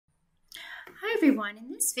Hi everyone,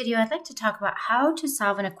 in this video I'd like to talk about how to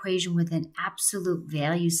solve an equation with an absolute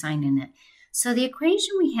value sign in it. So the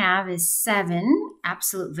equation we have is 7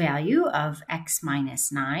 absolute value of x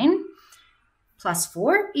minus 9 plus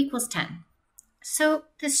 4 equals 10. So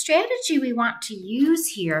the strategy we want to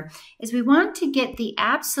use here is we want to get the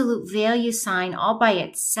absolute value sign all by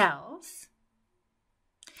itself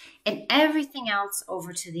and everything else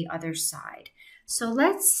over to the other side. So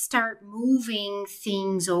let's start moving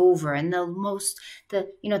things over, and the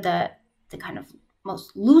kind of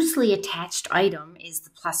most loosely attached item is the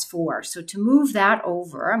plus 4. So to move that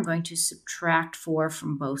over, I'm going to subtract 4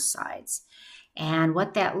 from both sides. And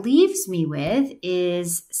what that leaves me with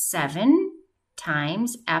is 7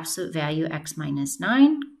 times absolute value x minus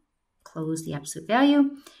 9, close the absolute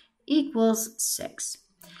value, equals 6.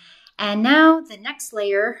 And now the next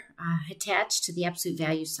layer attached to the absolute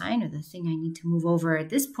value sign, or the thing I need to move over at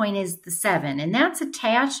this point, is the 7. And that's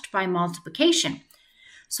attached by multiplication.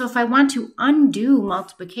 So if I want to undo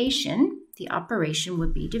multiplication, the operation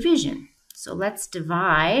would be division. So let's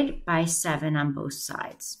divide by 7 on both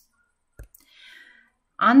sides.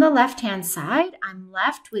 On the left-hand side, I'm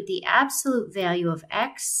left with the absolute value of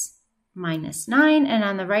x minus 9. And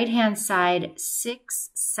on the right-hand side,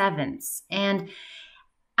 6/7. And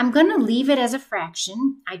I'm going to leave it as a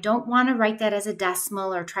fraction. I don't want to write that as a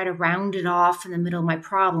decimal or try to round it off in the middle of my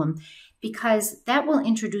problem, because that will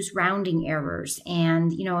introduce rounding errors.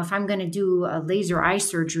 And, if I'm going to do a laser eye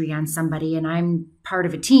surgery on somebody and I'm part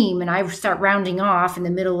of a team and I start rounding off in the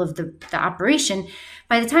middle of the operation,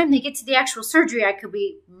 by the time they get to the actual surgery, I could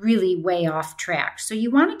be really way off track. So you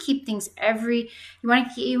want to keep things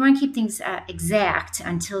exact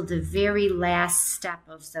until the very last step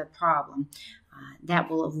of the problem. That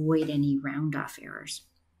will avoid any round off errors.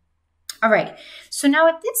 All right, so now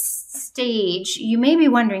at this stage, you may be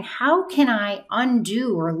wondering, how can I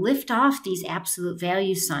undo or lift off these absolute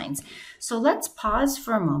value signs? So let's pause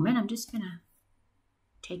for a moment. I'm just going to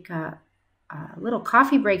take a little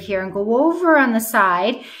coffee break here and go over on the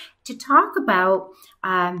side to talk about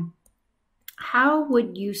how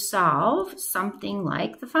would you solve something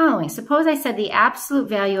like the following. Suppose I said the absolute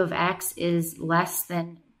value of x is less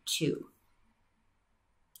than 2.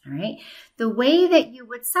 All right. The way that you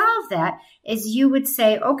would solve that is you would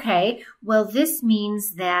say, okay, well, this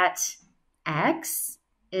means that x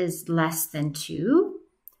is less than 2,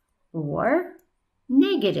 or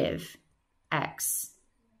negative x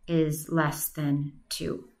is less than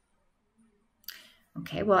 2.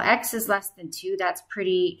 Okay, well, x is less than 2. That's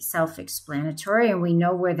pretty self-explanatory, and we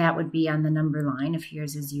know where that would be on the number line. If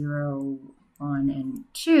here's a 0, 1, and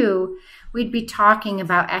 2, we'd be talking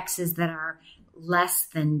about x's that are less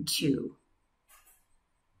than 2.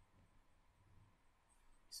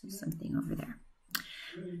 So something over there.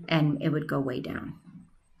 And it would go way down.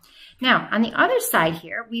 Now, on the other side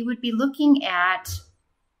here, we would be looking at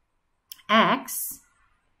x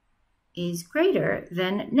is greater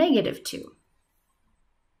than negative 2.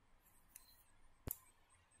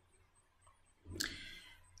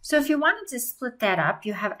 So if you wanted to split that up,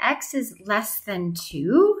 you have x is less than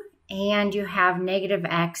 2, and you have negative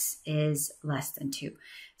x is less than 2.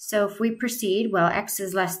 So if we proceed, well, x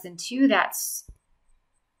is less than 2, that's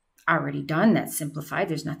already done. That's simplified.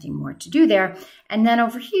 There's nothing more to do there. And then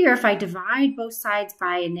over here, if I divide both sides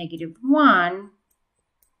by a negative 1,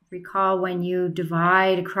 recall when you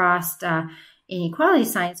divide across inequality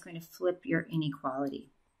sign, it's going to flip your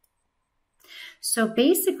inequality. So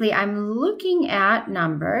basically, I'm looking at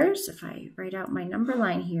numbers. If I write out my number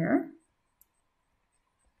line here,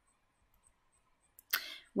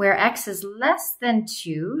 where x is less than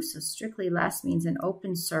 2, so strictly less means an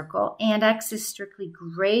open circle, and x is strictly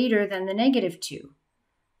greater than the negative 2.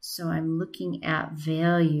 So I'm looking at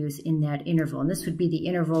values in that interval, and this would be the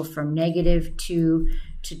interval from negative 2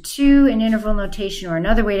 to 2 in interval notation, or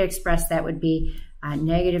another way to express that would be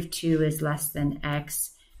negative 2 is less than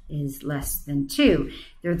x is less than 2.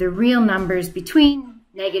 They're the real numbers between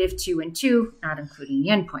negative 2 and 2, not including the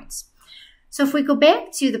endpoints. So if we go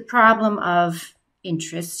back to the problem of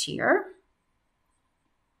interest here,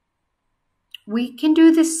 we can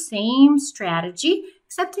do the same strategy,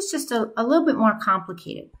 except it's just a little bit more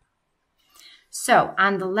complicated. So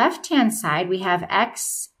on the left-hand side, we have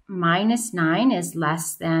x minus 9 is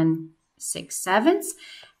less than 6/7.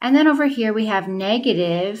 And then over here, we have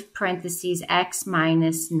negative parentheses x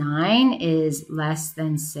minus 9 is less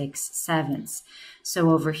than 6/7.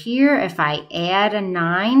 So over here, if I add a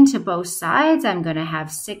 9 to both sides, I'm going to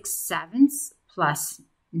have 6/7 plus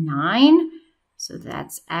 9. So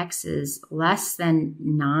that's x is less than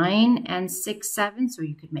 9 and 6/7. So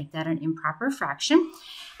you could make that an improper fraction.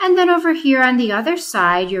 And then over here on the other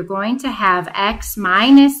side, you're going to have x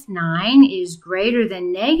minus 9 is greater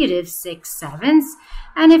than negative 6/7.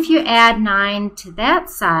 And if you add 9 to that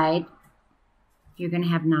side, you're going to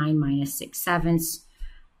have 9 minus 6/7,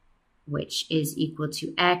 which is equal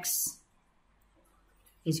to x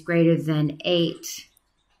is greater than 8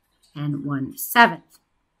 and 1/7.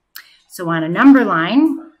 So on a number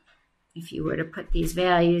line, if you were to put these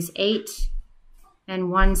values, 8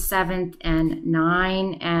 and 1/7 and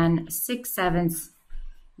 9 and 6/7,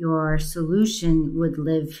 your solution would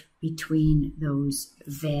live between those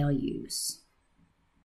values.